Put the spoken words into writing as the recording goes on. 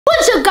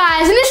What's up,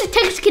 guys? And this is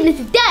Tekkerz Kid, and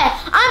today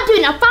I'm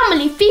doing a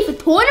Family FIFA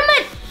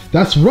tournament.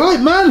 That's right,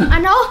 man. I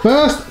know.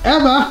 First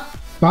ever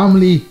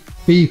Family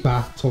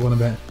FIFA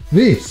tournament.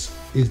 This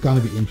is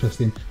going to be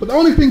interesting. But the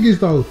only thing is,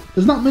 though,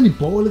 there's not many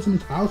ballers in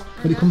this house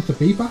when it comes to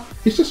FIFA.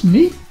 It's just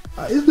me.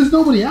 There's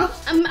nobody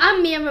else.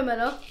 I'm me and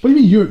Romero. What do you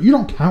mean you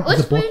don't count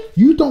as a ball?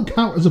 You don't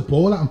count as a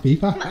baller on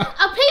FIFA.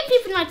 I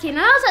played FIFA 19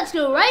 and I was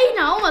actually alright. You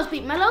know, I almost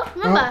beat Melo.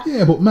 Remember?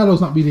 Yeah, but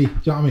Melo's not really. Do you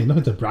know what I mean?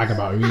 Nothing to brag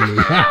about, really.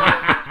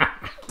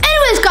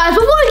 Anyways, guys,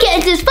 before we get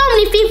into this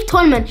Family FIFA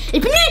tournament,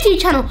 if you're new to the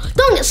channel,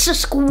 don't get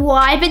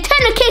subscribed and turn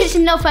the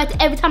notification notified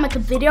every time I make a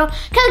video.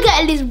 Can I get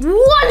at least 1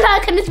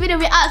 like on this video?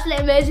 It'd be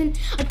absolutely amazing.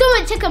 And don't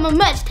forget to check out my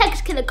merch,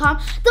 tekkerzkid.com.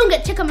 Don't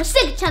forget to check out my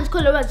second chance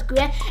called the Red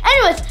Square.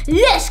 Anyways,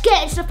 let's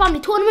get into the family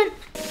tournament.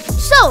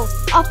 So,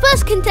 our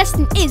first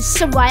contestant is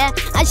Soraya,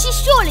 and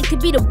she's surely to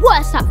be the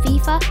worst at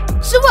FIFA.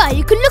 Soraya,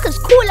 you can look as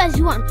cool as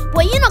you want,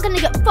 but you're not going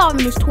to get far in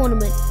this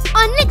tournament.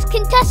 Our next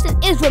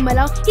contestant is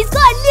Romelo. He's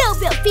got a little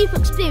bit of FIFA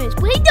experience,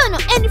 but he don't know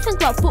anything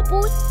about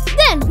football.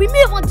 Then we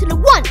move on to the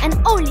one and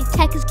only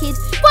Tekkerz Kid.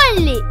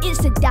 Finally, it's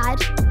the dad,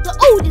 the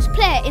oldest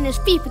player in this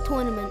FIFA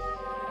tournament.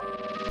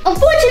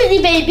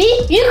 Unfortunately, baby,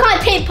 you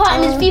can't take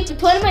part in this FIFA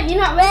tournament. You're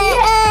not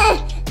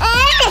ready.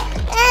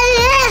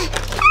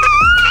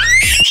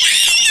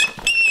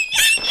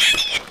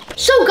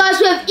 So guys,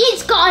 we have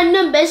each got our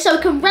numbers so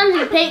we can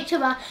randomly play each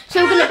other.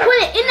 So we're going to put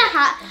it in the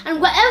hat, and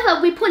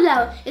whatever we pull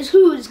out is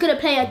who's going to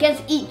play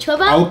against each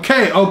other.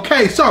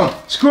 Okay, so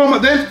screw them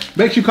up then.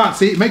 Make sure you can't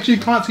see. Make sure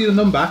you can't see the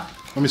number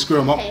when we screw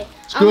them up. Okay.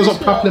 Screw them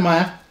up properly,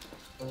 Maya.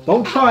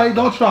 Don't try.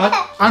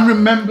 And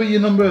remember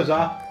your numbers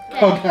are.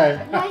 Okay.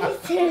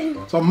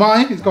 So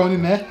mine is going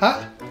in there.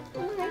 Huh?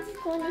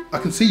 I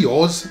can see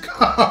yours.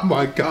 Oh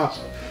my gosh.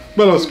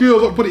 Well, screw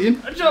those up, put it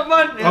in.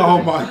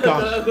 Oh my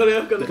gosh.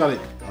 Got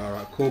it.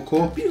 Alright,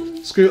 cool.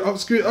 Screw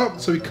it up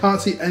so we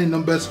can't see any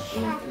numbers.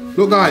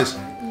 Look, guys,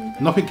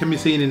 nothing can be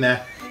seen in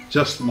there,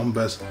 just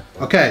numbers.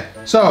 Okay,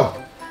 so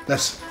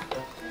let's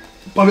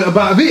pop it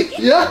about a bit,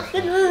 yeah?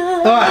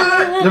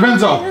 Alright,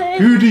 Lorenzo,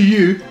 who do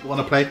you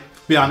want to play?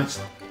 Be honest.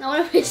 I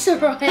want to play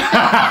Soraya.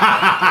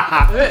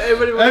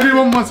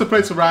 Everyone wants to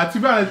play Soraya. To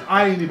be honest,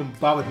 I ain't even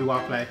bothered who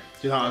I play.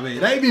 Do you know what I mean?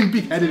 They ain't even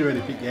big-headed or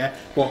anything, yeah?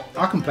 But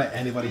I can play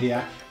anybody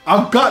here.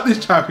 I've got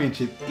this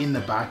championship in the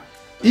bag.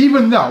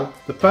 Even though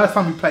the first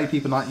time we played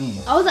FIFA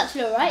 19, I was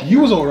actually alright. You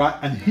was alright,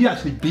 and he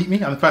actually beat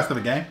me on the first ever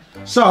game.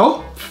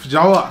 So, you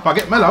know what? If I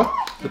get Melo,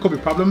 there could be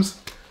problems.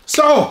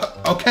 So,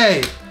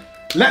 okay,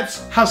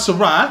 let's have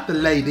Soraya, the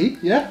lady,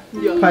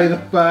 play the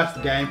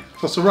first game.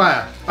 So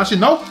Soraya,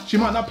 actually no, she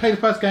might not play the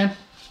first game.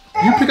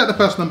 You pick out the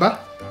first number.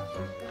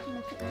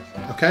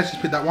 Okay, she's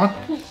picked that one.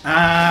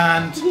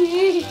 And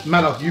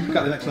Melo, you pick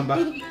out the next number.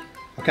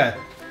 Okay.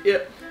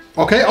 Yep.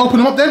 Okay, open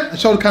them up then and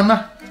show the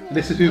camera.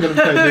 This is who's going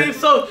to play.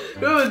 So,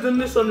 whoever's done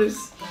this on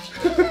this,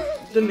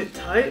 done it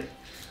tight.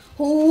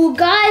 Oh,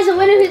 guys, I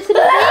wonder if it's going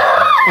to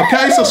be.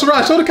 Okay, so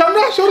Soraya, show the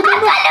camera. That's me.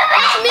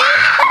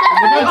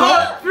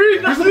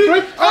 That's me.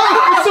 Oh,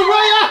 it's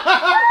Soraya.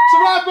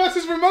 Soraya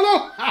versus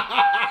Romelo.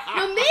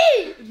 No, me.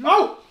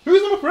 Oh,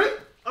 who's number 3?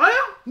 I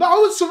am.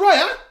 No, it's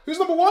Soraya. Who's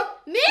number 1?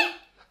 Me.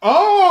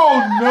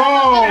 Oh, no.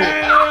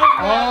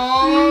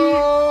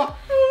 Oh.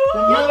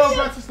 Romelo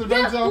versus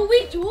Lorenzo. Well,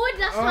 we drew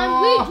last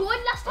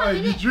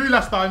time. You drew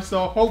last time,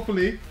 so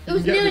hopefully it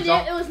was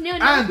nil.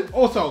 And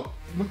also,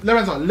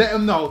 Lorenzo, let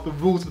them know the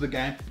rules of the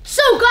game.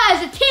 So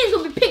guys, the teams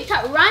will be picked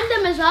at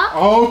random as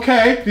well.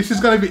 Okay, this is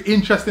going to be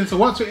interesting. So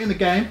once you're in the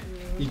game,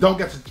 you don't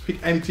get to pick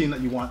any team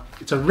that you want.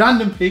 It's a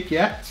random pick,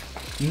 yeah?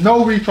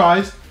 No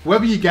retries.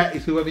 Whoever you get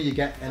is whoever you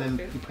get, and then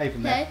you play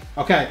from there.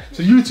 Okay,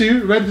 so you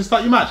two ready to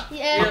start your match?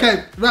 Yeah.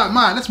 Okay, right,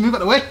 man, let's move out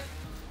the way.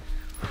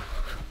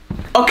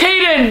 Okay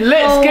then,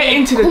 let's get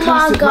into the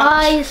contest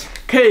guys. match.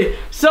 Okay,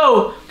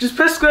 so just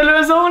press square,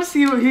 Lorenzo. I want to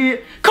see what he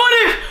caught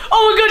him.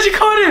 Oh my god, you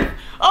caught him.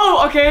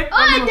 Oh, okay. Oh,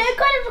 I did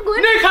caught him for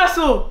good.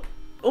 Newcastle.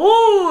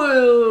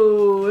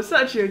 Oh, it's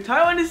actually a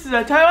Taiwan. This is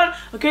a Taiwan.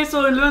 Okay, so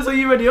Lorenzo,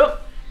 you ready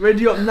up?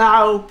 Ready up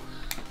now.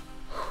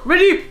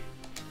 Ready.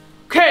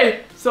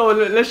 Okay, so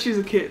let's choose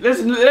a kit.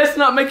 Let's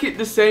not make it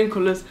the same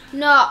colors.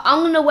 No,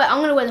 I'm gonna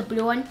wear the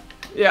blue one.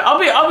 Yeah,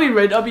 I'll be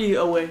red. I'll be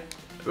away.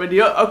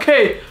 Ready up.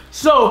 Okay,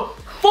 so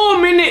 4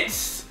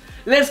 minutes.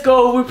 Let's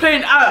go. We're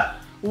playing at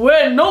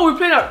we're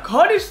playing at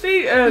Cardiff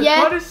City Stadium.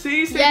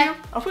 Yeah.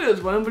 I thought it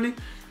was Wembley.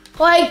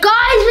 Alright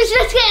guys,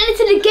 let's get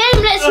into the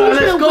game. Let's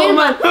go,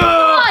 man. Come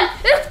on,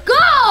 let's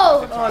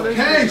go.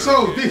 Okay,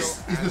 so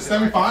this is the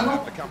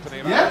semi-final.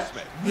 Yeah?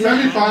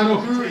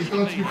 Semi-final. Who is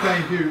going to be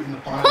playing who in the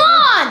final? Come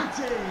on.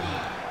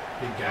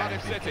 Big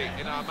game.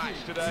 In our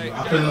match today.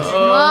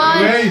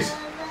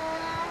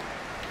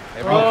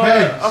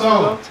 Okay,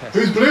 so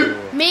who's blue?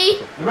 Me.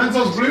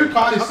 Lorenzo's blue,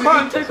 Cardiff City. I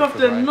can't take off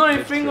the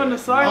annoying thing on the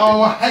side.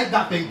 Oh, I hate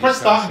that thing. Press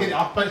start and get it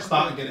off. Press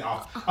start and get it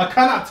off. I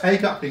cannot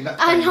take that thing.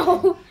 That's I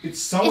know.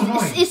 It's so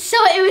annoying. It's so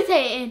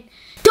irritating.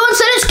 So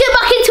let's get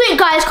back into it,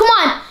 guys. Come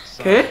on.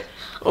 Okay.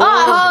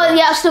 Oh,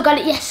 yeah, I've still got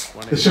it. Yes.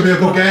 This should be a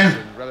good game.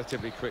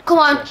 Come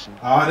on.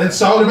 Then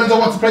so Lorenzo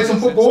wants to play some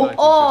football.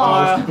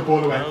 Oh. Let's keep the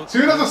ball away. As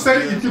soon as I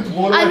said it, you keep the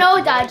ball away. I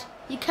know, Dad.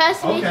 You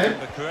cursed me. Okay.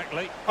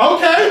 Correctly.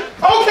 Okay. Okay.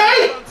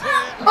 Okay. Okay.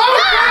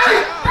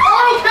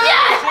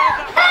 Yes!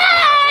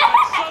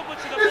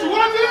 It's 1-0.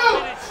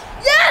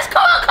 Yes!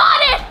 Come on,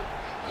 Cardiff!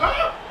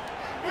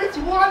 It's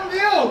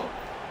 1-0.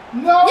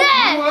 No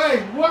Yes.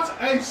 way. What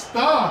a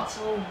start.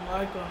 Oh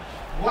my gosh.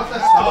 What a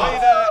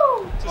start.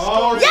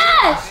 Oh,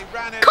 Yes!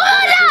 Come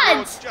on,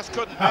 lads! Just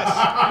couldn't miss.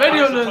 Ready,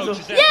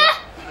 Alonso? Yeah!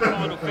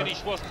 Final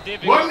finish wasn't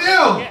difficult.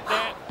 1-0.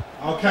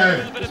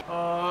 Okay.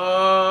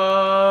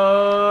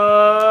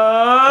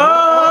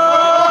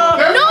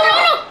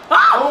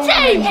 Oh,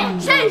 save!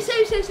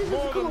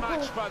 Come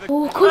on.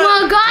 Oh, come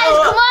on, guys,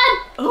 come on!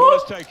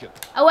 Corner's taken.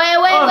 Away.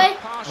 Away.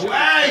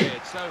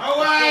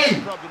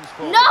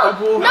 No!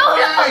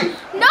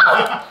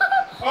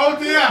 Oh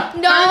dear.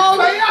 No.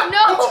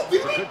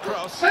 Good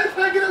cross. Take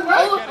it away.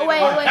 Oh,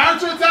 away.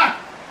 Counter attack.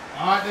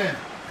 All right then.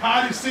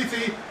 Cardiff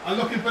City are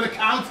looking for the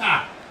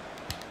counter.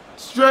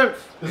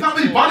 Strength. There's not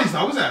many bodies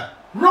though, is there?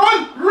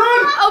 Run!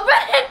 I'm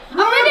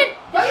running!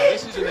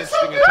 This is an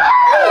interesting attack.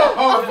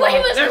 I thought he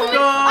was coming.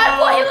 I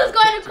thought he was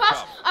going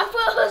across. I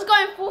thought he was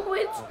going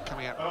forwards.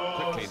 Coming out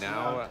quickly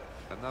now.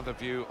 Another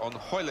view on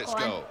Hoylett's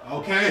goal.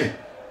 Okay.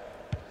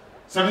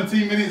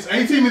 17 minutes,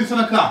 18 minutes on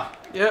the clock.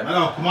 Yep.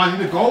 Hello, come on, you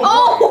need a goal.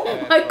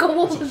 Oh my God,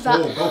 what was that?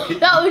 Goal kick.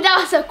 That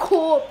was a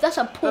poor. That's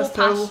a poor That's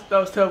pass. terrible. That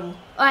was terrible.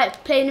 All right,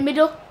 play in the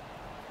middle.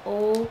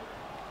 Oh.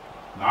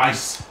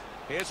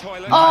 Here's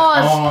Hoylett.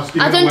 Oh, it's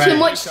I done away. too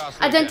much.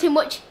 I done too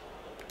much.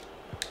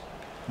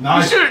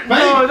 Nice. You should- Play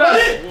no, it, that's-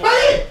 play it, play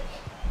it.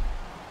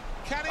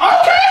 Can he?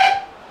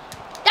 Okay.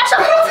 That's a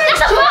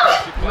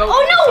foul. No.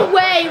 Oh no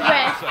way,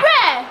 ref.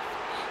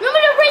 Remember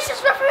the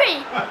racist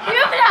referee?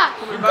 Remember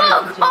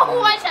that? Go,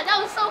 watch that. That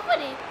was so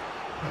funny.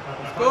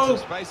 Go.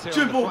 Space here on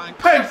the Triple. flank.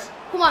 Pace.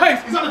 Come on.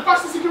 Pace. Is that the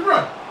fastest you can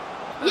run?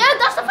 Yeah,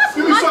 that's the first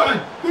Do one. something.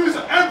 Do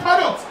something. And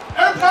paddles.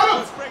 And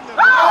paddles. Bring them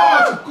Oh,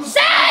 it's a good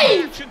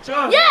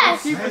Save!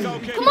 Yes! The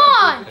goalkeeper. Come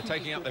on! They're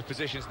taking up their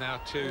positions now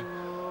to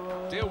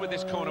deal with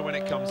this corner when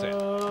it comes in.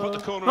 Put the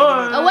corner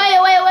Oh. in the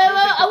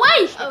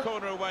Away! Push the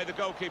corner away, the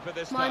goalkeeper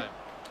this Come on. time.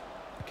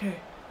 Okay,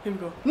 here we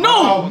go. Oh,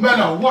 No!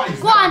 Menno, what is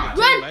Go that? on,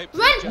 run!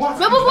 What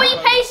Run before is you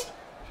that? pace!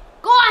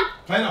 Go on!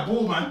 Play that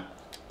ball, man.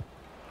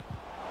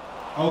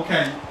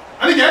 Okay.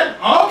 And again.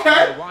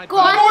 Okay. Go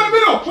One more on! in the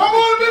middle. One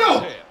more in the middle.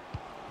 Here.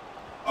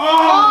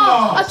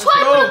 Oh, I Oh.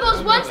 tried one of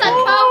those ones that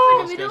curve in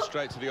Let's the go middle.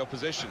 straight to the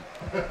opposition.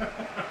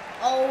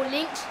 Oh,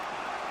 links.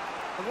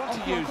 I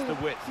want to use the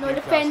width. No,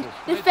 Newcastle. defend.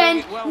 They're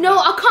Defend. doing it well No,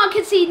 now. I can't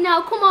concede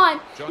now. Come on.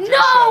 John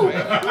No!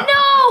 Jones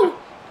No!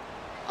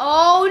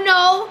 Oh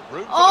no!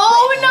 Room for the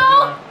Oh cross.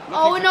 no!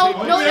 Oh Looking no! to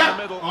Oh, No! in yeah.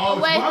 the middle. Oh, it's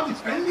Away. well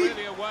defended.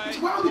 Really away. It's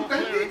well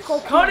defended.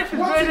 Cardiff is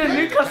What's better than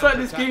it? Newcastle at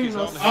this game. Attack is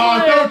though.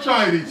 on. Oh, don't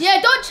try this. Yeah,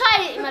 don't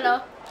try it,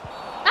 Melo.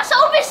 That's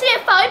obviously a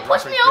foul. He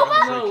pushed me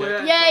over. No,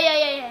 yeah.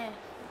 Yeah.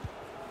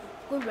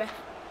 Good ref.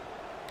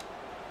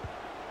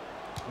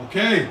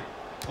 Okay.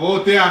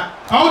 Oh dear.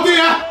 Oh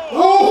dear.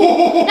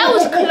 Oh. That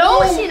was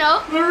close, you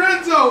know.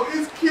 Lorenzo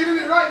is killing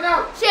it right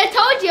now. See, I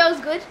told you I was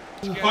good.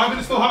 5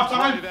 minutes till half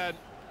time.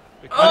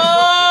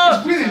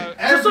 Oh! He's winning For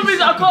every some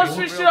reason, I single can't ball.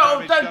 switch it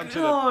out. That,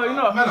 oh, you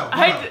know, Melo,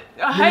 I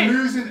hate. You're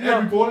losing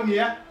every ball in the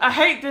air. I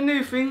hate the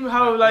new thing.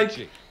 How like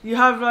you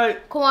have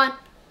like Come on.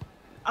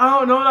 I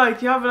don't know,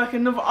 like you have like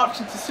another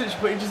option to switch,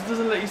 but it just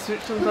doesn't let you switch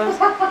sometimes.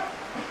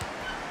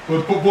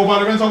 Good football by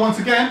Lorenzo once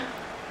again.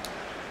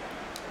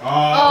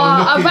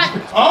 I unlucky.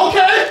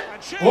 Okay.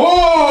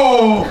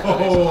 Oh.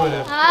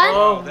 Huh?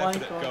 Oh my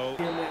Definite god. goal.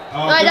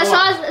 Right, that's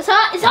ours. It's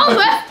ours,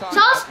 ref. It's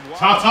ours.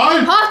 Half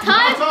time. Half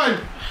time. Half time.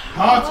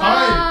 Half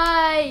time.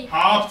 Why?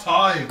 Half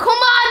time. Come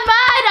on,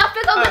 man. I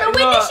think I'm gonna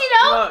win this, you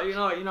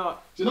know. You know.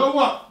 Do you know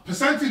what?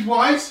 Percentage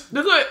wise,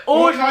 Look at it.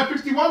 All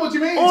 49-51. What do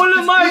you mean? all It's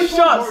of my equal,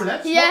 shots. more or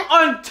less. Yeah.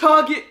 on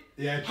target.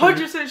 Yeah. True.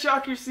 100% shot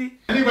accuracy.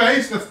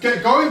 Anyways, let's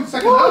get going.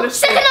 Second half. Let's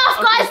Second half,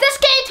 guys. Let's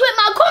get into it,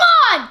 man. Come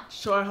on.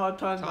 Try hard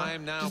time.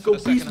 Time now Just for go the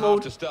second beast half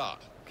mode. to start.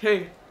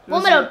 Okay.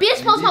 One minute.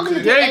 Beast mode's not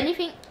gonna do Yeah.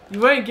 anything.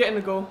 You ain't getting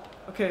the goal.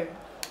 Okay.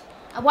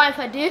 What if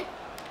I do?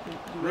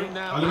 Room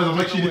now. Lorenzo,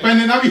 make sure you're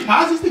defending now. He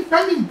has. He's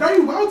defending very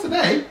well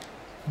today.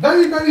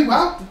 Very, very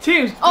well. The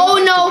team's Oh to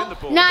win the no.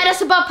 ball. Nah,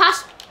 that's a bad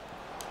pass.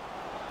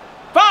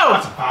 foul.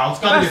 That's a foul. It's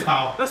got to be a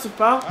foul. That's a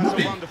foul.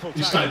 That's a wonderful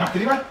You start it back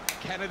anyway.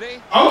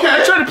 Kennedy.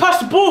 Okay. Trying to pass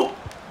the ball.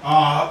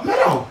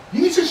 Melo,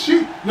 you need to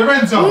shoot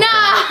Lorenzo. Nah,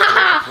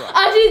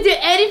 I didn't do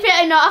anything.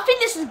 I know. I think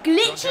this is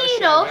glitchy, you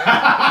know.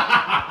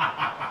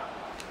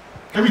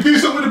 Can we do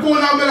something with the ball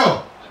now,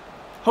 Melo?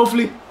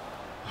 Hopefully.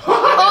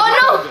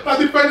 Oh no. That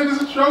defending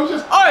is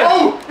atrocious. Oi.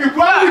 Oh, it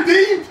well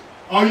redeemed.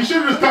 Oh, you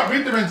should have stopped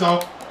with Lorenzo.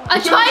 I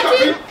tried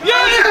to.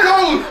 Yeah.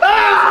 Goal.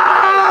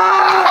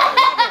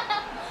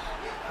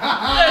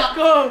 Let's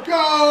go.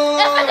 Go.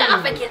 I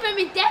think he's made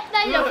me deaf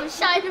now, you know, from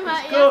shouting him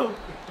out. Yeah. Go.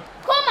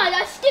 Come on,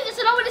 I stick this.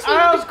 I don't want to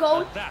see his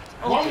goal. That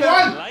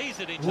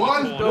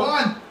 1-1.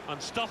 1-1.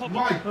 unstoppable.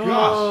 My gosh.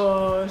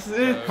 Oh, this is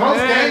it. Close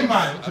game,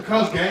 man. It's a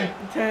close game.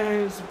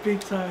 It's a big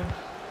time.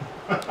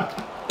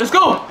 Let's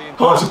go.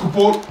 Oh, it's a good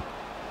ball.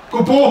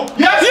 Good ball.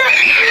 Yes.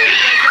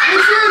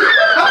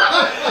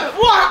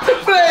 What to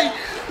play?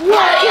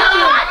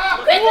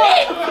 What?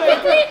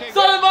 Quickly!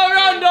 Solid by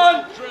Randon!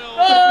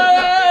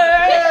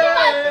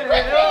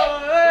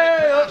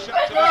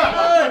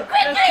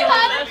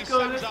 Let's go.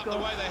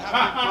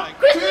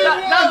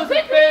 That was a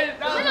fail.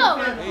 No.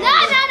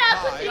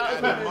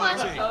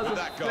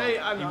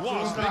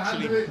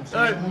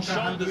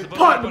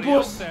 Part the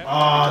bus.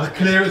 Oh, the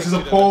clearance is a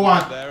poor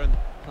one.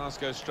 Pass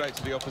goes straight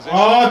to the opposition.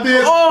 Oh,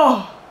 this.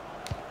 Oh!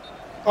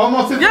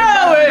 What's this?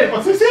 Yeah, wait.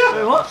 What's this here?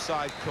 Wait, what?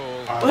 Offside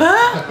call.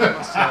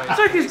 It's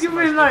like he's giving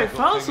me like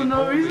fouls for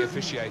no reason.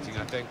 Officiating,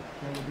 I think.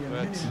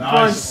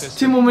 Nice.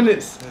 2 more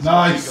minutes.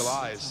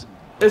 Nice.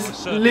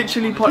 It's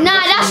literally part.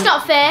 Nah, that's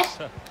not fair.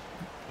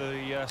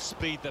 The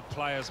speed that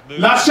players move.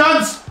 Last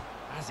chance.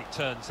 As it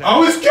turns out.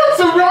 Oh, it's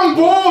the wrong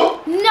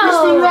ball. No.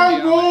 It's the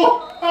wrong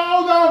ball.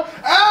 Oh no.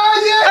 Ah,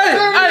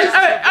 yes.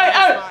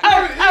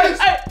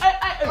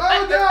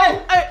 Oh no.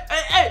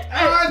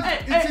 And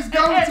it is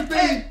going to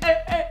be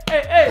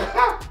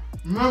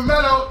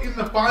Momelo in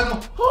the final.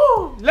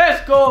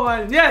 Let's go,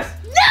 man. Yes.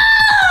 No!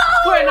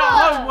 Putting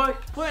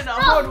that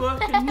hard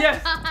work. And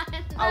yes.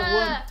 I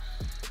won.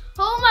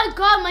 Oh my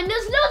god, man,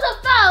 there's loads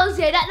of fouls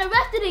here that the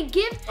ref didn't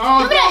give.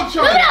 Oh, remember that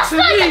slide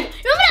tackle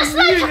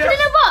in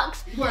the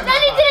box? Well, Then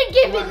he didn't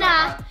give it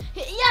now.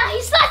 Yeah,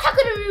 he slide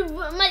tackled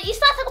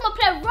my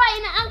player right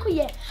in the ankle,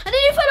 yeah. And then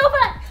he fell over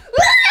like,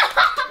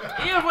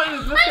 Yeah, but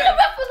and the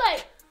ref was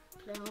like,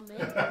 play on,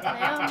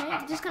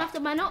 mate. Just gonna have to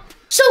man up.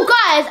 So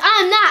guys,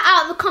 I am now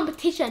out of the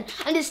competition,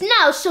 and it's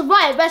now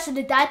Soraya versus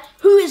the dad.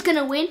 Who is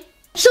gonna win?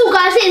 So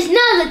guys, it is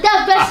now the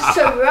dad versus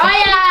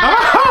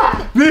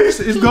Soraya. This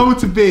is going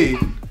to be.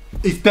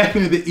 It's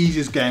definitely the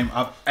easiest game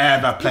I've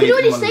ever played. You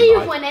already say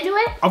you've won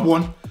anyway. I've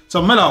won.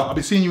 So Melo, I'll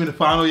be seeing you in the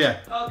final, yeah?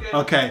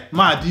 Okay.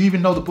 Maya, do you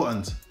even know the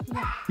buttons?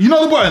 No. You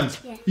know the buttons?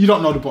 Yeah. You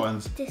don't know the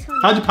buttons. This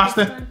one. How'd you pass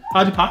This then? one.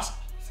 How'd you pass?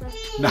 This one.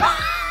 No.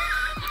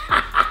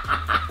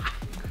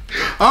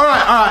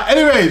 Alright.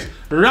 Anyways,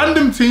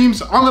 random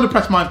teams. I'm going to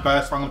press mine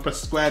first. I'm going to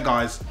press square,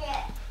 guys.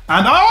 Yeah.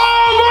 And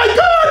oh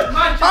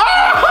my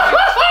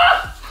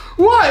god!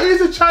 What is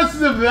the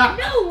chances of that?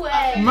 No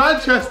way.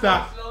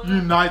 Manchester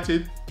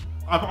United.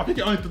 I think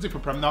it only does it for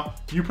Prem now.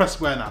 You press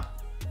square now.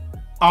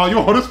 Oh,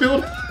 you're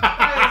Huddersfield?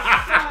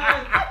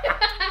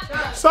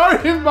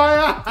 Sorry,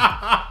 Maya.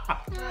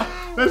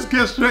 Let's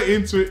get straight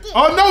into it.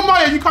 Oh no,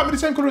 Maya, you can't be the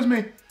same colour as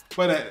me.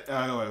 Wait.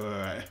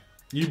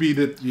 You be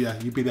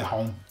the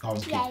home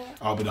kid. Yeah.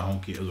 I'll be the home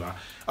kid as well.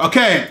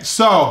 Okay,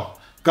 so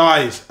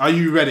guys, are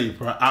you ready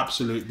for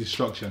absolute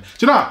destruction?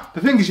 Do you know what?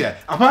 The thing is, yeah,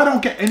 if I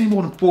don't get any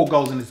more than 4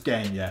 goals in this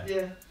game, yeah,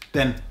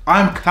 then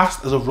I'm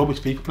classed as a rubbish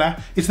FIFA player.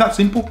 It's that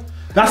simple.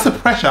 That's the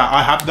pressure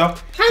I have though.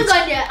 Hang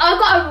on, yeah. I've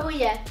got a rule,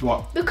 yeah.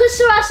 What? Because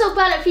Sara's so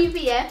bad at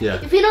FIFA, yeah.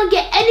 If you don't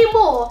get any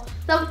more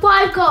than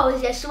 5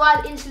 goals, yeah,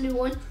 Sara instantly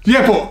won.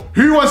 Yeah, but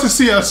who wants to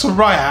see a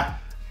Soraya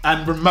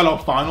and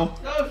Romelo final?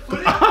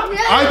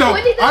 I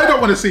don't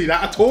want to see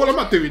that at all. I'm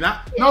not doing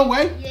that. Yeah. No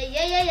way.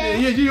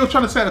 Yeah. You're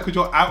trying to say that because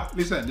you're out.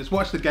 Listen, just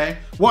watch the game.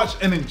 Watch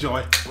and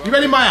enjoy. You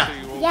ready, Maya?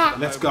 Yeah.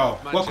 Let's go.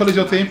 What colour is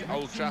your team?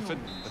 Old Trafford.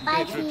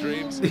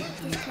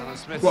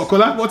 What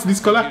colour? What's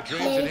this colour?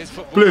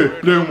 Blue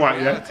and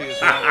white,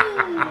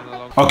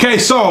 yeah? Okay,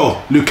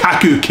 so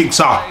Lukaku kicks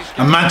off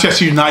and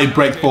Manchester United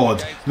break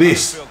forward.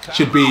 This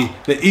should be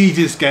the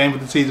easiest game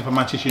of the season for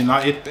Manchester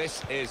United.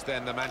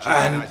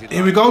 And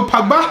here we go,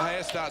 Pogba.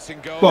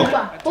 Well,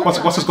 what's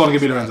the score to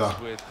give me, Lorenzo?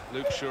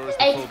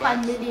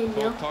 85 million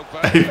nil.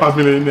 85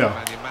 million nil.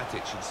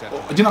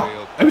 Do you know?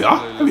 Here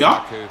we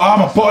are. Oh,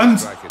 my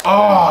buttons.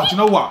 Oh, do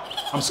you know what?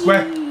 I'm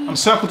square. I'm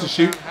circle to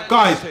shoot.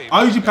 Guys,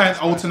 I usually play an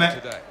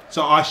alternate.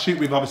 So I shoot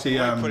with obviously,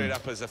 I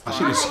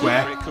shoot with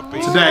square.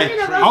 Today,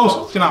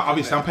 obviously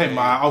I'm playing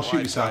Maya, I'll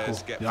shoot with circle.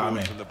 You know what I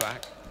mean?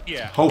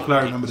 Yeah. Hopefully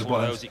I remember the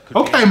buttons.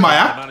 Okay,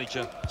 Maya.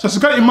 So it's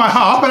got it in my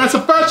half, and that's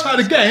the first shot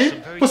of the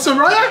game. For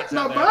Soraya,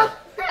 not bad.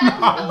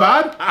 Not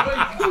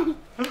bad.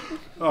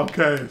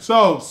 Okay,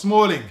 so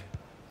Smalling.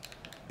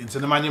 Into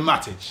the man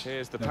Matic.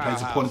 Then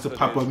plays a ball into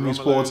Pablo, moves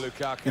forward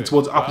in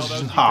towards the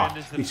opposition half.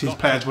 He sees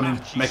players running,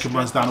 making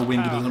runs down the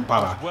wing, he doesn't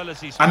bother.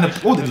 And the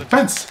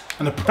defence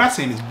and the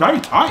pressing is very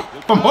tight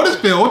from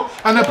Huddersfield,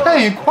 and they're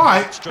playing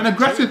quite an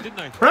aggressive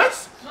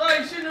press.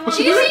 Did you see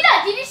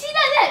that? Did you see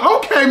that then?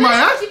 Okay,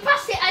 Maya. She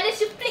passed it and then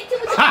she flicked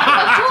it with the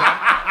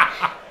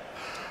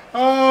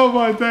Oh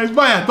my days.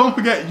 Maya, don't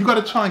forget, you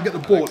got to try and get the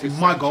ball in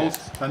my goals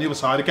on the other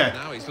side again.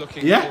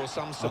 Yeah?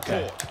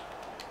 Okay.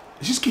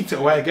 Just kicked it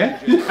away again.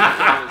 Sorry,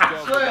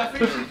 I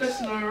think she's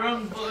pressing the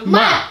wrong button.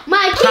 Maya,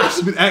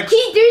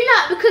 keep doing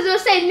that because it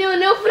was saying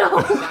 0-0 for the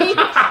whole game.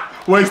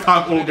 Waste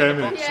time all game,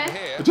 innit?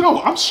 Yeah. But you know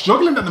what? I'm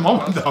struggling at the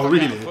moment though,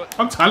 really.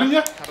 I'm telling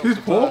you, this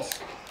ball.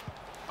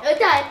 Oh,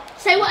 Dad,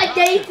 say what I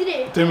dare you to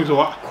do. Tell me to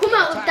what? Come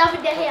out with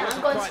David De Gea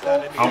and go and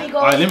score 3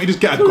 goals. Alright, let me just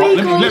get a goal.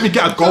 Let me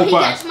get a goal so he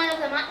first. gets man of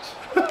the match.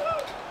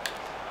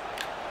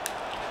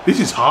 This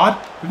is hard.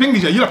 The thing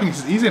is, you don't think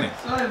this is easy, innit?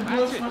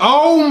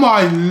 Oh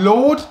my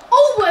lord!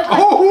 Oh my god!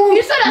 Oh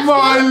You saw that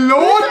my spin?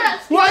 lord! You saw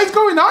that spin? What is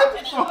going on?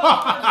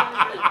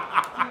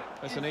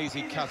 That's an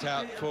easy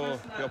cutout for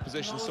the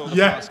opposition.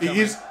 Yeah, it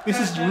is. This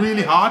is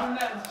really hard.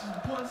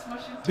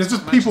 There's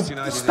just people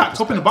stacked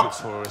up in the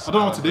box. I don't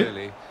know what to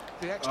do.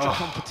 The extra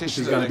competition this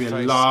is going to be a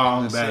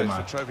long day,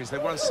 man. Trophies.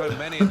 They've won so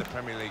many in the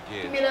Premier League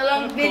years. Give me a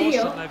long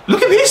video.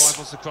 Look at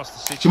this!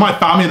 She might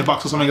found me in the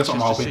box or something. That's what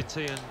I'm hoping.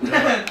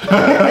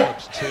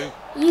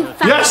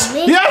 Yes!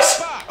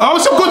 Yes! Oh,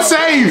 it's a good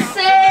save!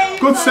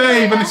 Good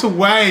save, and it's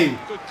away.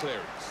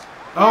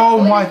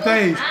 Oh my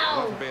days.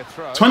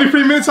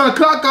 23 minutes on the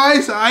clock,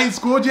 guys. I ain't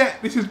scored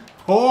yet. This is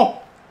poor.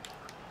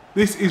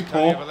 This is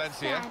poor.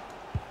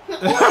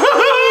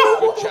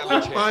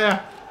 Maya.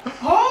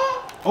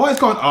 Oh,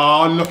 it's gone.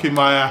 Oh, look at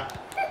Maya.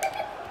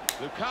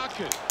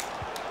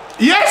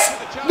 Yes!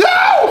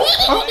 No!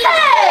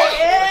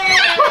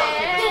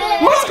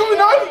 What's going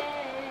on?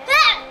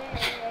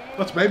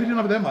 What's baby doing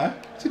over there, Maya?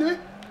 What's he doing?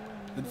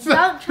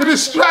 The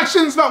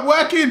distraction's not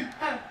working.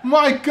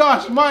 My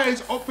gosh, Maya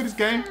is up for this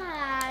game.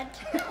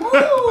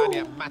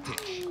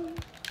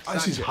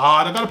 This is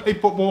hard. I gotta play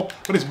football,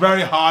 but it's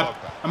very hard.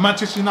 And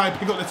Manchester United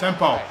pick up the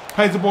tempo,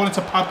 plays the ball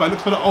into Pogba,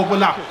 looks for the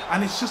overlap,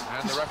 and it's just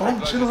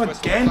dysfunctional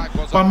again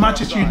by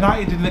Manchester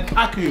United. And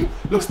Lukaku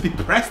looks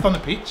depressed on the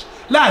pitch.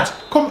 Lads,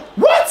 come.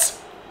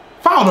 What?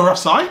 Foul or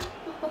offside?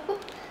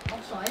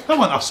 Offside. That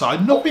went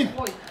offside. Nothing.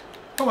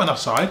 That went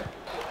offside.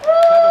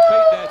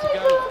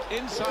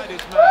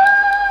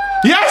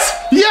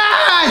 Yes!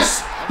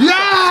 Yes!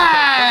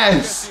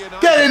 Yes!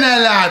 Get in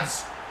there,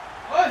 lads!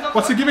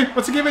 What's he giving?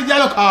 What's he giving?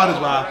 Yellow card as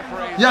well.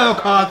 Yellow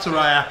card,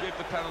 Soraya.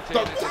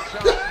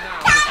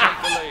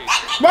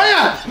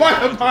 Maya!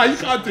 Maya, you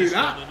can't do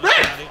that.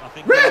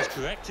 Red!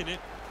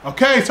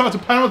 Okay, so it's a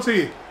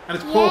penalty. And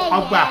it's Paul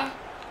Pogba.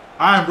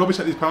 I am rubbish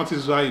at these penalties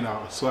as well, you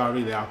know. I swear I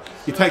really am.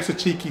 He takes a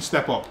cheeky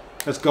step up.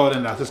 Let's go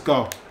then, lads. Let's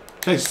go.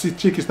 Takes a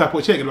cheeky step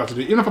up. She ain't gonna have to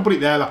do it. Even if I put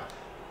it there, like,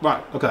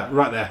 right, okay,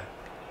 right there.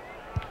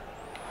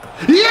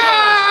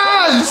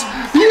 Yes!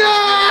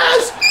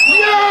 Yes!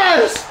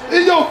 Yes!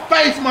 In your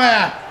face,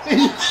 Maya!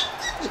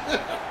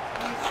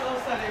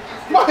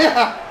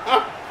 Maya!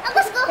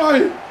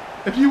 Oh,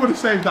 if you would have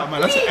saved that,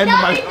 man, that's the end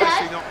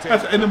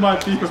of my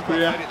FIFA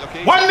career.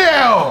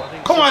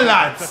 1-0! Come on,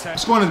 lads! I'm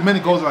scoring as many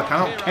goals as I can.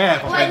 I don't care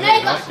if I'm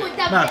playing goals.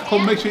 Man,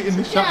 come make sure you're in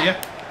this shot, yeah?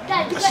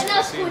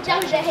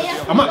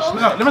 I'm not.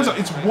 No,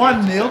 it's 1-0.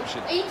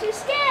 Are you too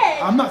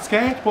scared? I'm not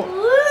scared, but.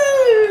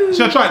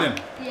 Should I try it then?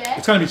 Yeah.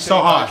 It's going to be so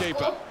hard.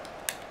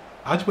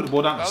 How'd you put the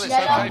ball down?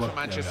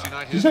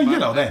 Did you say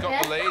yellow there?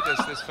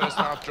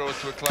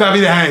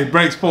 David Hay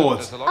breaks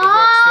forwards.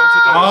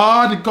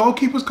 Oh, the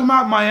goalkeeper's come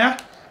out, Maya.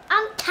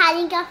 I'm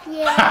telling off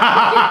you.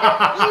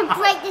 You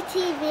break the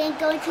TV and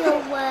go to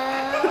your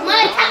world.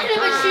 Maya, tackle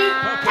him and shoot.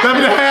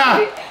 David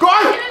Hay. Go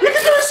on. You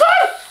can do it,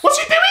 son. What's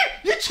he doing?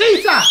 You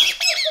cheater.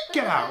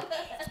 Get out.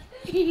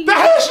 The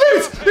hair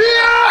shoots.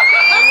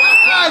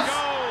 Yes.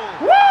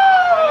 Woo.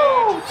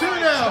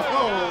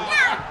 2-0.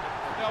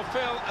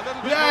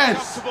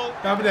 Yes!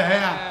 David De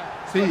Gea.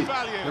 See,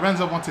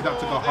 Lorenzo wanted that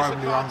to go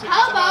horribly wrong.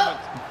 How about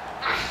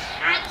a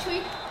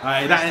hat-trick?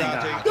 Alright, that ain't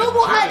gonna happen.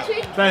 Double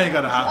hat-trick? That ain't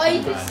gonna happen. Are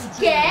you just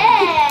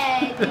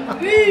scared?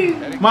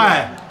 Rude.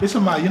 Maya,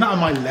 listen, Maya, you're not on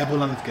my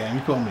level on this game,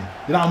 you feel me?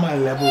 You're not on my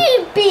level.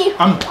 You be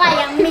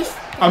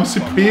I'm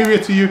superior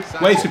to you,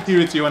 way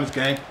superior to you on this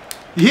game.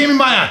 You hear me,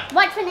 Maya?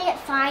 Watch when I get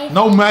 5.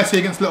 No mercy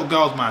against little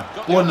girls, man.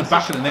 Ball in the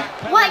back of the net.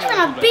 Watch when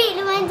I beat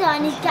Lorenzo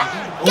and he's got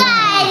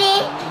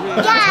it.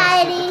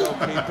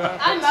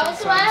 I'm out,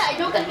 so I'm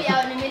not going to be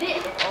out in a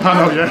minute. I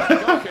know,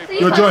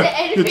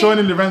 yeah. You're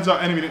joining Lorenzo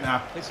any minute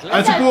now. And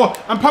it's a ball.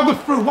 And Pogba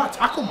through. What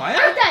tackle, Maya?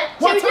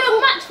 Should we do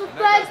a match for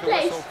first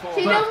place? Should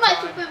we do a match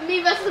for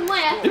me versus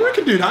Maya? Yeah, we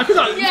can do that. We've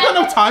got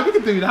no time. We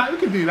can do that. We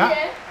can do that.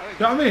 Yeah.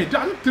 You know what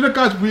I mean? Do the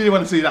guys really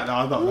want to see that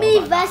now? Me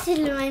versus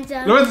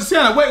Lorenzo. Lorenzo, see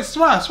that? Wait,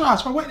 swear.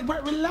 Wait,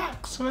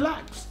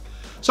 relax.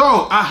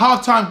 So, at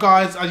half time,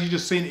 guys, as you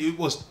just seen, it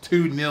was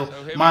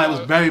 2-0. Maya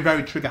was very,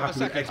 very trigger happy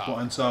with X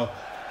button. So,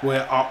 we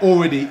are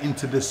already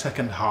into the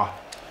second half.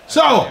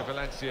 So,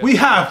 we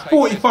have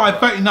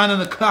 45-39 on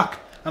the clock.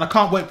 And I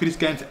can't wait for this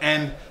game to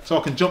end so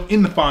I can jump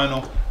in the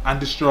final and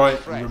destroy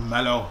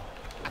Romelu.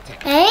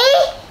 Hey?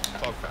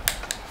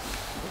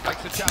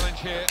 Takes the challenge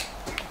here.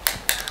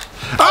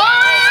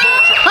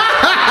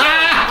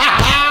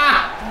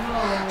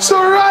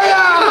 Soraya!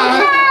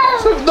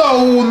 No,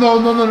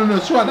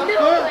 Soraya, that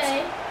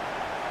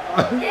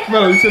hurts.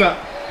 Melo, you see that?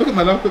 Look at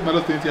Melo,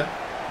 Melo's doing it, yeah.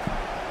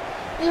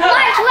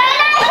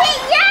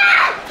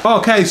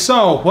 Okay,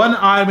 so when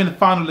I'm in the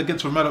final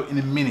against Romelu in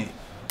a minute,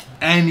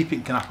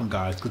 anything can happen,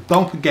 guys. Because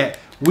don't forget,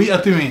 we are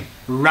doing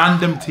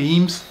random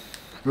teams.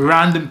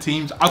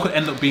 I could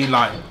end up being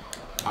like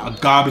a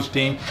garbage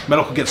team.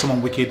 Melo could get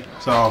someone wicked.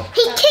 So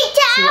he kicked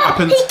it out.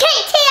 He kicked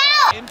it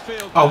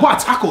out. Oh,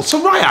 what a tackle.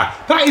 Soraya,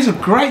 that is a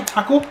great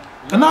tackle.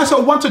 A nice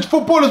little one-touch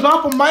football as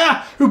well from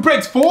Maya, who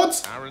breaks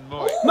forwards.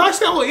 Nice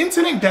little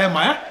interlink there,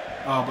 Maya.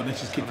 Oh, but then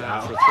she's kicked it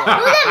out.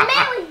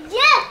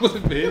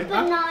 Wasn't me.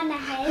 Banana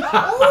head.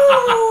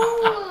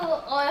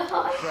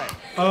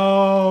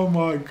 Oh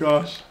my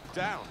gosh.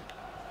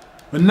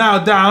 We're now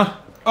down.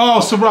 Oh,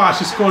 Soraya,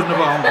 she scored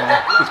another home goal.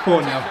 It's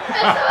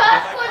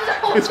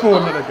 4-0. It's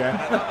 4-0 again.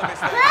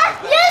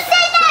 You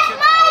said that's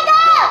my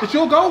goal! It's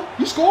your goal.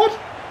 You scored.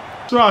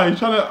 Try. You're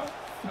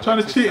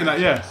trying to cheat in that,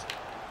 yeah.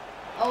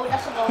 Oh,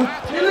 that's a goal.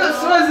 You look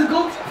size of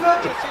goalkeeper.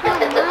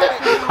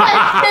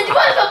 Then you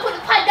might as well put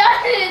the pad down.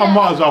 I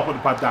might as well put the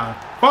pad down.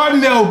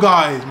 5-0,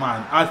 guys,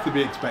 man. As to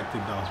be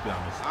expected, though, to be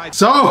honest.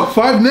 So,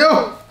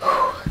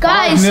 5-0.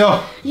 Guys,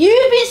 5-0.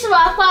 you beat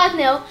Sarah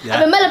 5-0,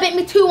 Yeah. and Romelo beat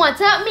me 2-1.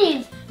 So that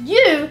means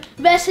you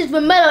versus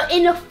Romelo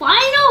in the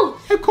final.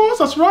 Of course,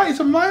 that's right. It's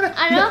a minor.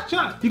 I know.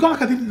 You got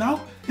like I didn't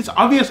know. It's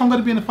obvious I'm going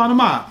to be in the final,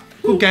 Matt.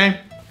 Good game.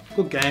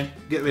 Good game.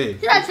 Get me.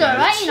 That's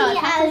alright, you know.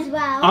 Cheater as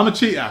well. I'm a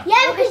cheater.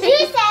 Yeah, because you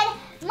said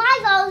my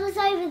goal was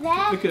over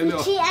there. Look at You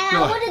little- cheated,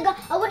 and little-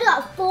 I would have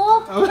got 4.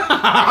 You would have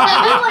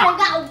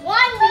got 1.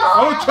 I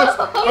don't trust.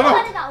 You would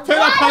have got Take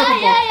that 1. pad.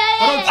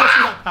 yeah, I don't trust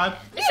that pad.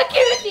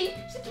 Security.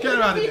 Get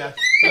around of here,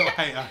 little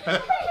hater.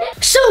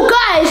 So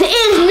guys, it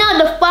is now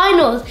the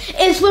finals.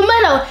 It's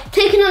Romelo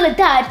taking on the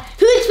dad.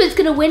 Who do you think's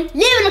gonna win?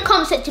 Leave in the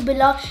comment section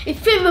below. If you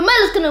think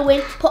Romelo's gonna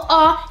win, put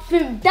R. If you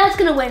think dad's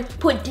gonna win,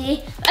 put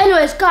D.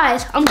 Anyways,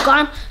 guys, I'm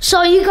gone.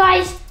 So you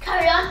guys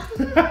carry on.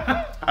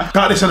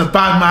 Got this in the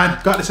bag, man.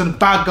 Got this in the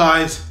bag,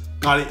 guys.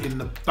 Got it in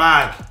the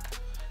bag.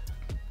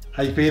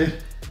 How you feeling?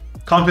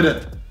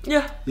 Confident?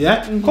 Yeah.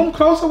 Yeah? Come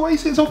closer. What are you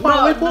sitting so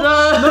far away for?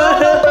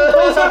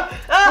 No.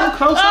 Come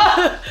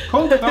closer.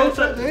 Come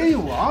closer. There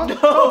you are.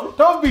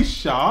 Don't be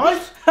shy.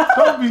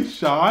 Don't be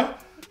shy.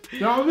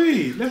 You know what I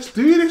mean? Let's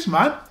do this,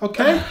 man.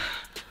 Okay?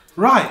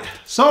 Right.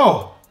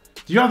 So,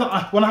 do you want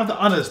to have the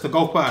honours to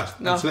go first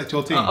and select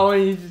your team? I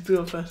want you to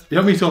do it first. You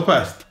want me to go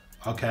first?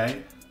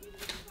 Okay.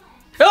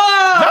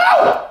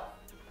 Ah!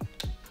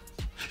 No!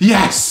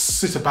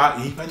 Yes! It's about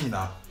even, you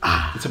know.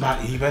 It's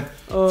about even.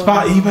 It's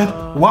about even.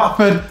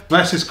 Watford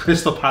versus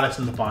Crystal Palace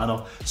in the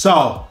final.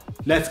 So,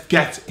 let's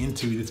get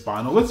into this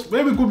final. We're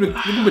good with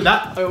that. We're good with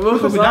that.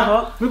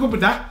 We're good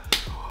with that.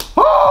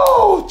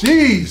 Oh,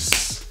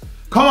 jeez.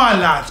 Come on,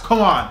 lads.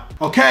 Come on.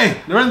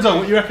 Okay, Lorenzo,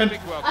 what you reckon?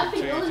 I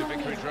think you're gonna win.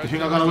 You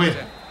think I'm going to win?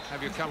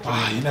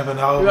 Ah, you never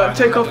know. You gotta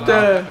take off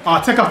the...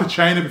 Take off the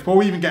trainer before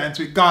we even get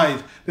into it.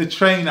 Guys, the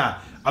trainer.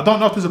 I don't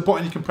know if there's a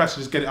button you can press to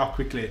just get it off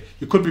quickly.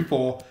 You could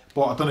before,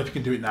 but I don't know if you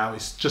can do it now.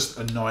 It's just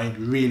annoying.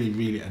 Really,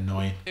 really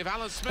annoying.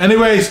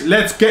 Anyways,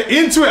 let's get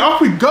into it.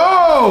 Off we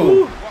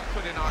go.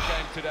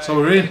 So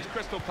we're in.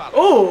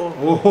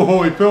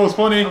 Oh, it feels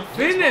funny.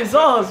 Feeling it,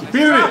 Zaz. You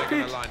feeling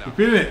it? You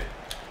feeling it?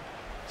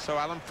 So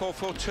Alan,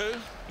 4-4-2.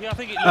 Yeah, I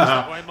think it looks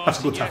that way, Martin. That's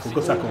a good tackle.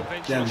 Good tackle.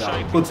 There we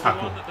go. Good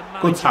tackle.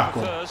 Good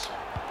tackle.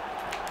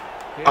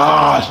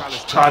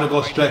 Trying to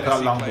go straight for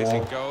that long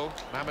ball.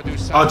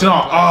 Oh, do you know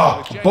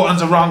what?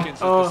 Buttons are wrong. You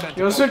want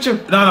to switch him?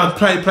 No,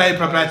 play.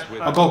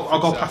 I'll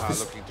go past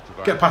this.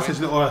 Get past this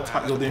little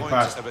attack you're doing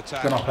first.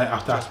 Then I'll play it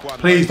after.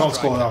 Please don't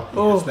score though.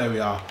 Yes, there we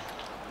are.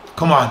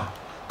 Come on.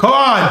 Come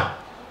on.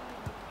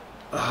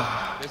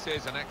 This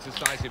is an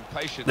exercise in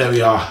patience. There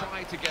we are.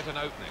 Try to get an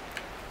opening.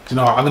 Do you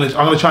know what? I'm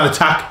gonna try and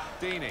attack.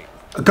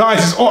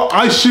 Guys,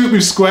 I shoot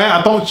with square.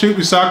 I don't shoot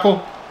with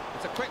circle.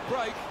 It's a quick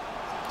break.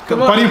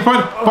 Body in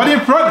front. Body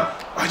in front.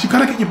 Oh, you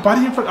gotta get your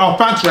body in front. Oh,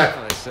 thanks, ref.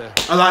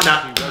 I like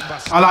that.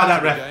 I like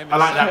that, ref. I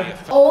like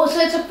that. Oh, so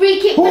it's a free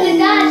kick for the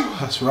dad.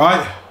 That's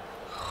right.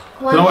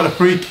 You know what the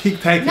free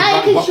kick take is? Now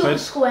you can shoot the Watford.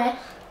 square.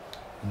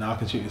 Now I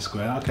can shoot the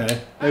square.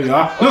 Okay. There we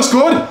are. Looks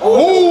good. Oh.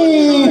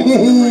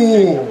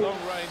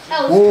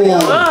 That was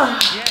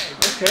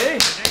close. Okay.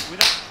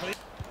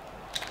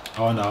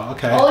 Oh no.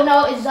 Okay. Oh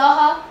no, it's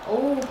Zaha.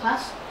 Oh,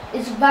 pass.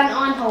 It's Van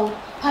Arnhold.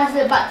 Pass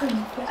it back to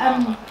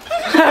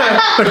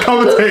The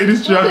commentator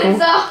is joking.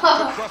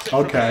 Zaha.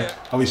 Okay.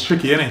 Oh, he's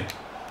tricky, isn't he?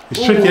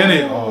 He's tricky, isn't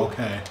he? Oh,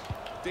 okay.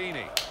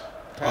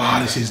 Oh,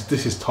 this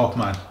is tough,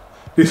 man.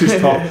 This is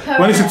tough.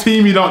 When it's a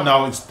team you don't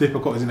know, it's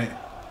difficult, isn't it?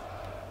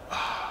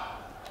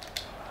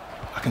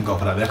 I can go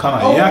for that there, can't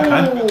I? Yeah, I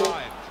can.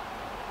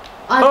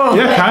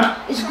 Yeah, I can.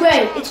 It's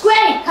great. It's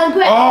great. Can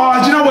great. Oh,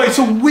 do you know what? It's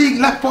a weak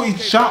left-footed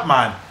shot,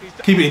 man.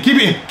 Keep it in. Keep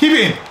it in. Keep it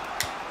in.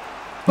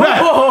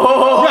 Red.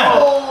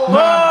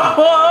 Red.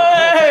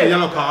 Hey!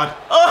 Yellow card.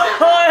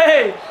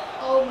 Oi!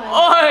 Oh my.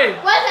 Oi!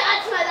 Why is it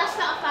acting like that's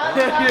not a foul?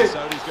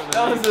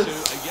 That was a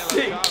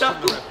sick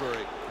tackle.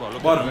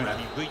 What a man.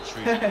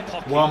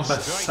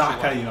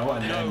 Wan-Bissaka, you know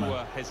what a name,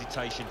 man.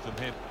 Hesitation from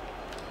him.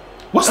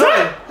 What's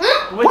that?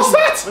 What's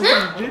that?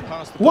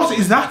 What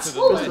is that?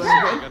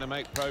 Going to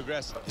make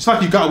progress. It's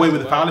like you got away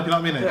with the foul, if you know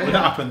what I mean. When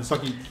that happens,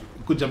 it's like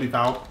good job you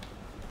fouled.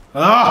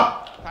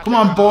 Ah! Come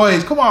on,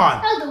 boys. Come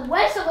on. That was a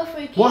waste of a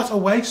free kick. What a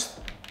waste.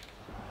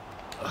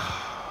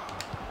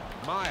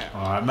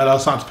 Alright,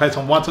 Melo's starting to play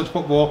some one-touch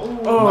football.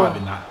 Not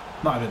even that.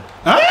 Not even.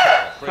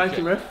 Ah! Thank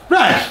you, ref.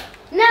 Ref!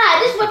 Nah,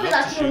 this weapon is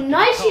actually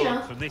nice, you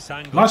know. From this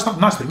angle. Nice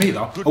to me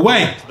though.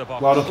 Away.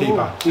 Well done,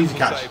 keeper. Easy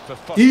catch.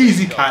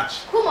 Easy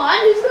catch. Come on,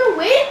 who's gonna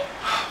win?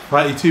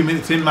 32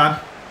 minutes in, man.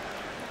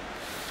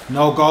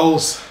 No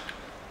goals.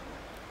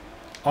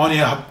 Only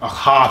a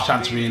half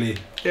chance, really.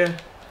 Yeah.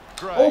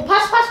 Oh,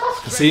 pass. I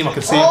can see him. I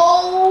can see him.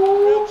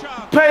 Oh.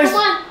 Pace. Come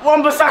on.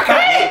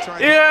 Wan-Bissaka.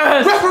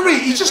 Yes. Referee,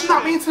 he just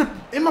knocked me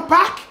in my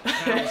back.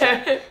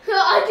 I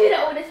do that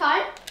all the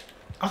time.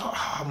 I thought,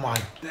 oh my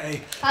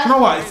day. Do you know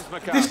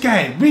what? This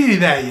game, really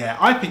there, yeah.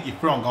 I think you're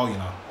through on goal, you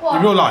know. What?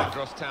 In real life.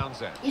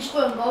 He's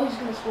scoring goal, he's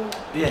going to score.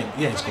 Yeah,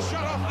 he's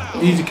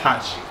scoring. Easy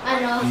catch.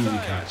 I know. Easy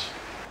catch.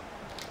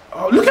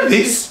 Oh, look at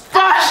this.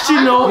 Fast,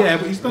 you know. Yeah,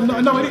 but he's done not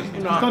enough.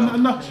 He's done not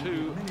enough.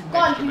 Go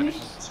on,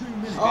 Hughes.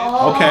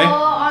 Oh, okay.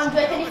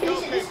 Andre, can you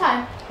finish it this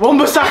time?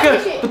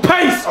 Wan-Bissaka, the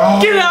pace.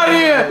 Get out of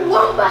here.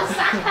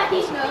 Wan-Bissaka,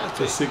 you know. It's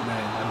a sick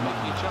name.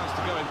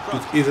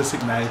 It is a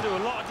sick name.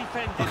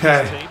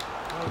 Okay.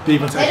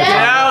 Defense. Get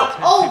out.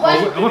 Oh,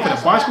 I went for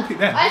the bicycle kick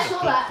then. I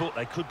saw that. Thought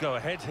they could go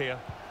ahead here.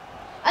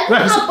 I don't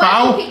know how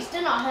bicycle kicks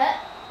do not hurt.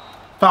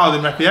 Foul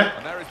him, ref, yeah?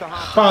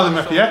 Foul him,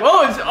 ref, yeah?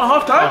 Oh, it's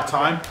half time. Half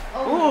time.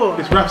 Oh.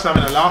 This ref's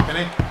having a laugh, isn't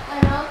he?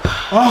 I know.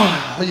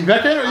 Oh, you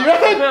reckon? You I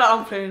reckon? feel like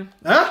I'm playing.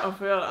 Huh? I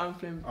feel like I'm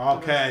playing.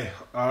 Okay,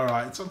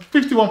 alright. So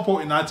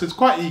 51-49, so it's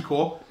quite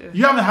equal. Yeah.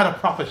 You haven't had a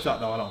proper shot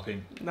though, I don't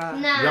think. Nah.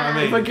 You know what I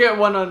mean? If I get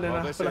one on, then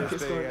I feel like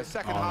it's good.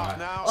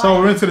 Alright. So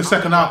we're into the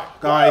second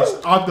half, guys,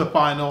 of the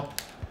final.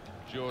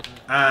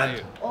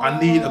 And I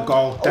need a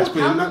goal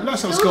desperately.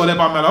 Let's not score there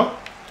by Melo.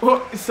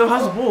 Oh, it still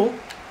has the ball.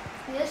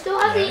 Yeah, still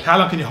has it. How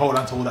long can you hold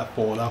on to all that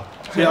ball though?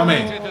 See what I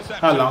mean?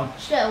 How long?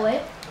 Straight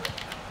away.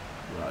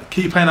 Right.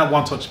 Keep playing that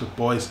one touch,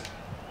 boys.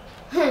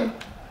 That's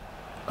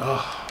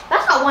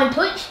not one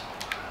touch.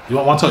 You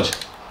want one touch?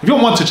 If you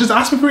want one touch, just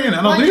ask me for it and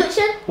I'll do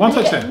it. One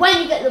touch then.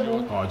 When you get the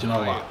ball. Oh, do you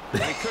know what?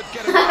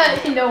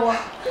 You know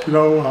what? You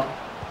know what?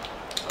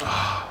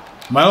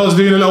 Melo's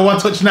doing a little one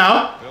touch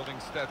now.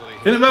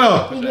 Isn't it,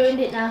 Melo? You're doing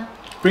it now.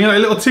 Bringing a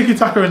little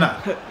tiki-taka in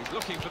that. He's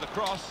looking for the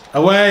cross.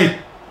 Away.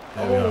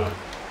 There we are.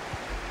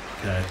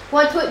 Okay.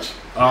 One touch.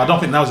 I don't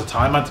think that was a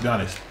time, man, to be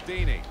honest.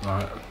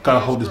 Right, gotta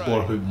hold this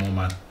ball up a bit more,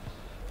 man.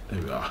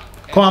 There we are.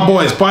 Come on,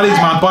 boys. Bodies,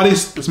 man.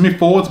 Bodies. Let's move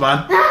forwards,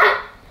 man.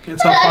 Get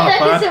some fun,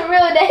 It's a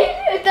real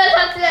name.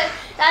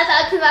 That's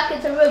acting like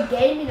it's a real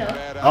game, you know.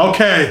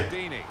 Okay.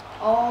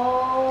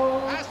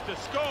 Oh. Has to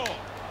score.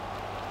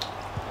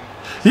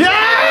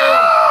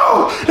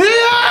 Yeah!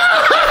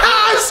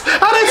 Yes!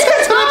 And it's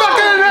hit to the back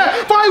of the net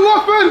by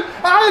Watford.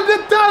 And the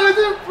down is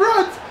in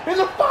front in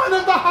the final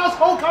of the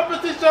household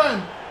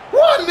competition.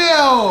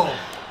 1-0.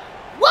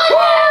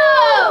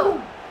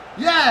 1-0.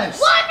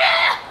 Yes.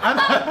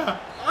 1-0.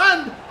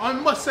 And I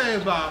must say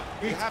as well,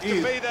 it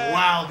is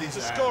well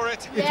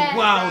deserved. It's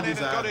well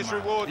deserved.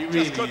 It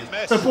really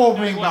is. The ball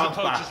being bounced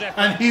back,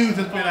 and Hughes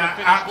has been an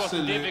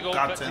absolute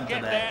godsend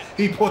today.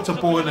 He puts a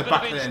ball in the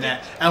back of the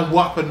net, and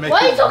Watford makes it 1-0.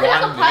 Why are you talking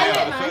like a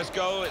pirate, man?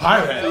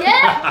 Pirate?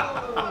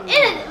 Yeah.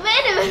 Wait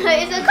a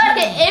minute, it's kind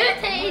of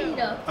irritating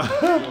though.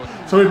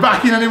 So we're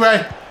back in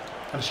anyway,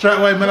 and straight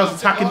away Melo's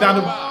attacking down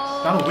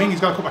the wing.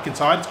 He's got to come back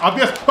inside. It's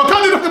obvious, but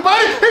can't do nothing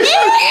about it. He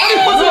shoots and he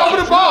puts it over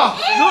the bar.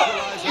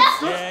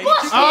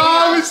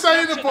 Oh, he's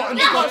saying the button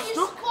stuck.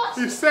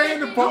 He's saying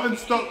the button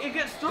stuck.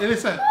 Hey,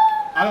 listen,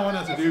 I don't want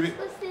nothing to do with it.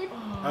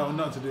 I don't want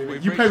nothing to do with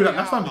it. You played with that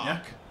last time, didn't you?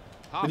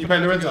 When you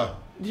played Lorenzo?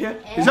 Yeah.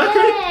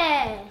 Exactly.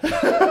 See,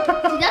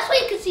 that's why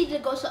you conceded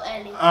the goal so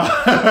early.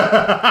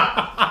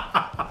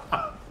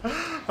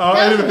 Oh,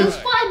 That anyways. was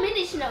 5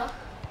 minutes now.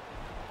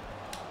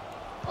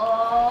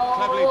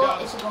 Oh,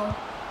 it's a goal.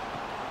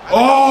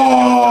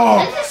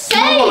 Oh! That's You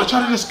know what? I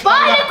tried to just.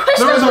 By the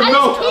Crystal Lorenzo, no,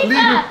 Palace leave him.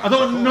 keeper. I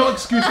don't want no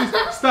excuses.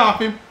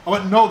 Stop him. I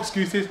want no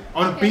excuses. I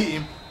want to beat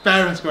him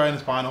fair and square in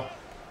this final.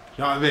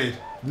 You know what I mean?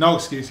 No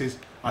excuses.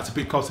 I had to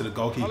be close to the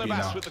goalkeeper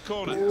now.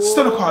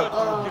 Still a quite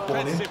ball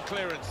in.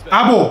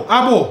 Abo.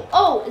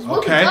 Oh, it's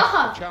Wilkie Okay.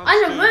 Zaha.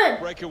 And a run.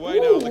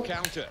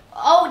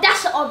 Oh,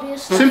 that's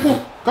obvious.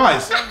 Simple.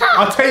 Guys,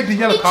 I'll take the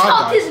yellow He card,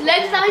 chopped guys. his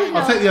legs down, you know.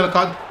 I'll take the yellow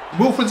card.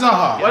 Wilfred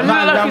Zaha. Why does it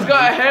look like he's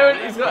got a hair and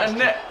he's got a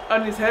net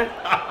on his head?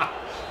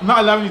 I'm not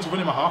allowing you to run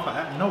in my half like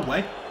that. No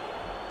way.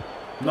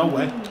 No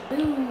way.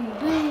 Boom,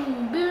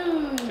 boom,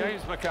 boom.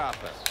 James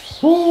MacArthur.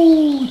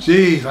 Ooh,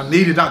 jeez. I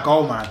needed that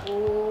goal, man.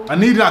 I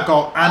needed that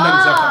goal and I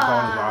deserved that goal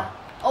as well.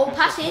 Oh,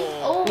 passing.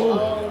 Oh,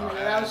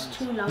 man, that was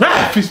too long.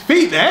 Ref, his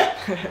feet there.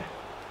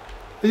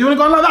 You want to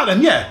go on like that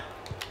then? Yeah.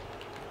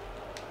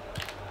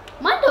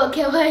 Mine don't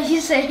care what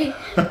you say.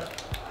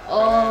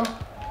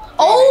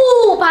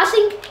 Oh,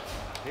 passing.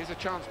 Here's a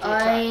chance to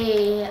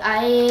I.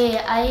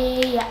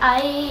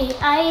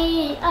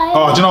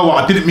 Oh, do you know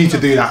what? I didn't mean to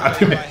do that. I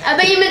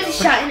bet you meant to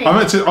shout in it. I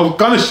was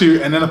gonna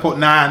shoot and then I put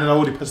nah and then I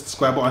already pressed the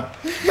square button.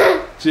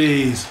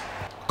 Jeez.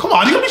 Come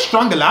on, you gotta be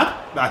stronger, lad.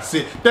 That's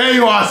it. There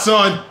you are,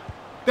 son.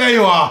 There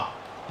you are.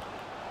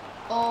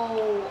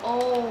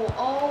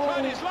 Oh.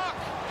 Turn his luck.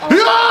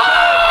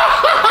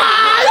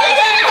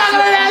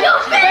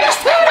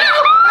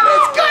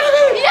 It's gonna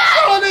be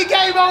Sony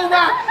game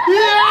over.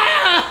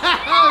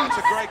 Yeah. It's a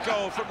great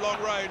goal from long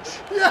range.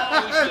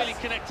 Yes.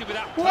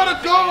 What a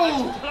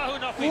goal!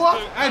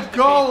 What a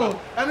goal!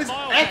 And it's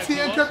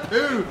Etienne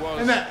Capoue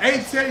in the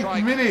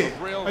 88th minute.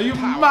 Are you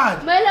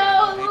mad?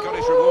 Melo. He got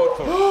his reward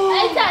for it.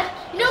 Hey, Dad,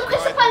 you know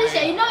Crystal Palace,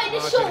 yeah? You know in the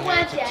short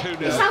words, yeah?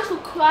 It sounds for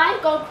cry,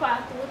 go cry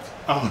afterwards.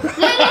 Oh.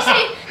 Let's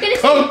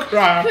see. Go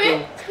cry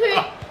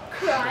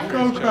Cry.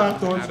 Go cry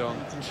afterwards.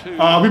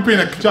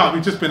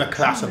 We've just been a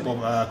class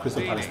above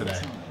Crystal Palace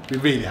today. We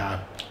really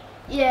have.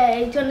 Yeah, do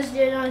you want us to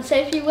do it and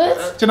say a few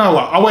words? Do you know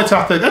what? I went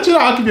after. Do you know?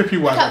 I'll give you a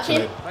few words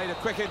Captain. actually. Made a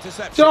quick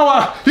interception. Do you know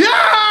what?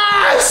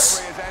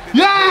 Yes!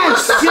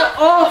 Yes! Get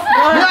off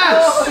my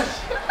Yes!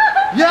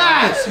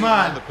 Yes, On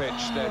man! the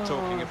pitch, they're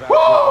talking about Woo!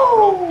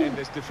 wrong in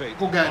this defeat.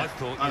 Good game. I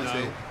thought,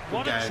 Honestly, good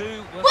one or game. two.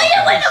 Will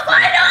you win the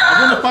final? I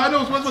won the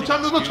finals. Where's my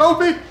champion? Where's my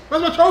trophy?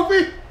 Where's my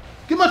trophy?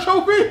 Give my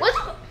trophy. What's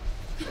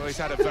Well, he's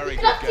had a very good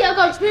Crafty? I've game.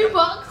 got 2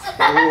 bucks.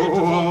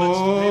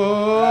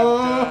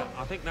 Oh.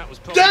 I think that was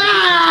probably. You don't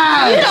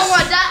Yes!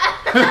 want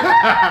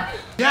that.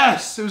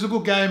 Yes, it was a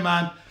good game,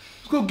 man. It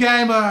was a good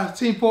game.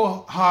 Team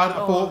fought hard. I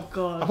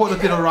thought they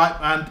did all right,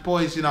 man. The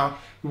boys, you know,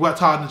 we worked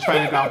hard in the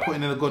training ground,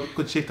 putting in a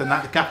good shift, and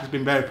that the captain's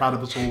been very proud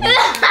of us all.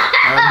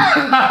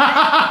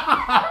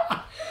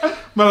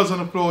 Melo's on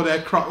the floor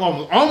there,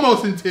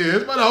 almost in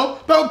tears. Melo,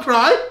 don't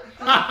cry.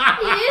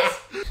 Yes.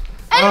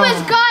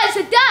 Anyways, guys,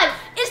 so Dad,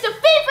 it's the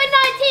FIFA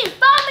 19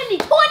 Family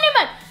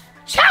Tournament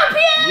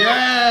Champion!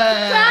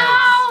 Yes!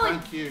 Crown!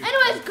 Thank you.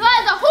 Anyways,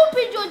 guys, I hope